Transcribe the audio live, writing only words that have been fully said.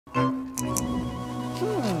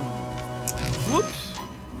Whoops.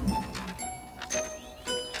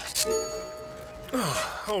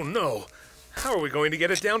 Oh, no. How are we going to get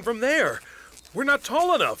it down from there? We're not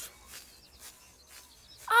tall enough.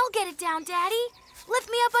 I'll get it down, Daddy. Lift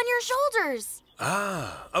me up on your shoulders.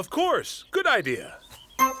 Ah, of course. Good idea.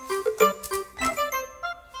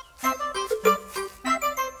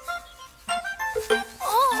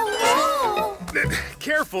 Oh,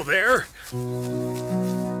 Careful there.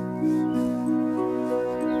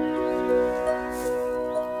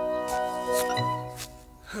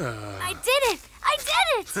 I did it! I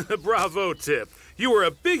did it! Bravo, Tip. You were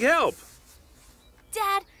a big help.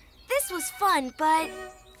 Dad, this was fun, but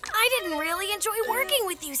I didn't really enjoy working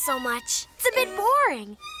with you so much. It's a bit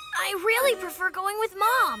boring. I really prefer going with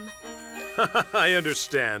Mom. I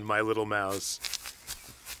understand, my little mouse.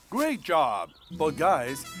 Great job. But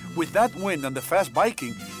guys, with that wind and the fast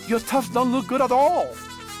biking, your tufts don't look good at all.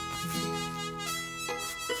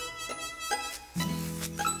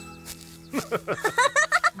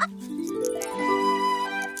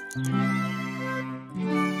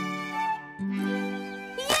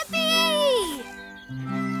 Yippee!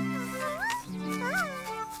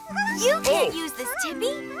 You can't use this,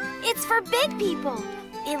 Tippy. It's for big people.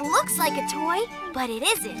 It looks like a toy, but it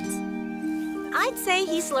isn't. I'd say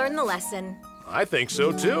he's learned the lesson. I think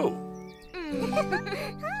so, too.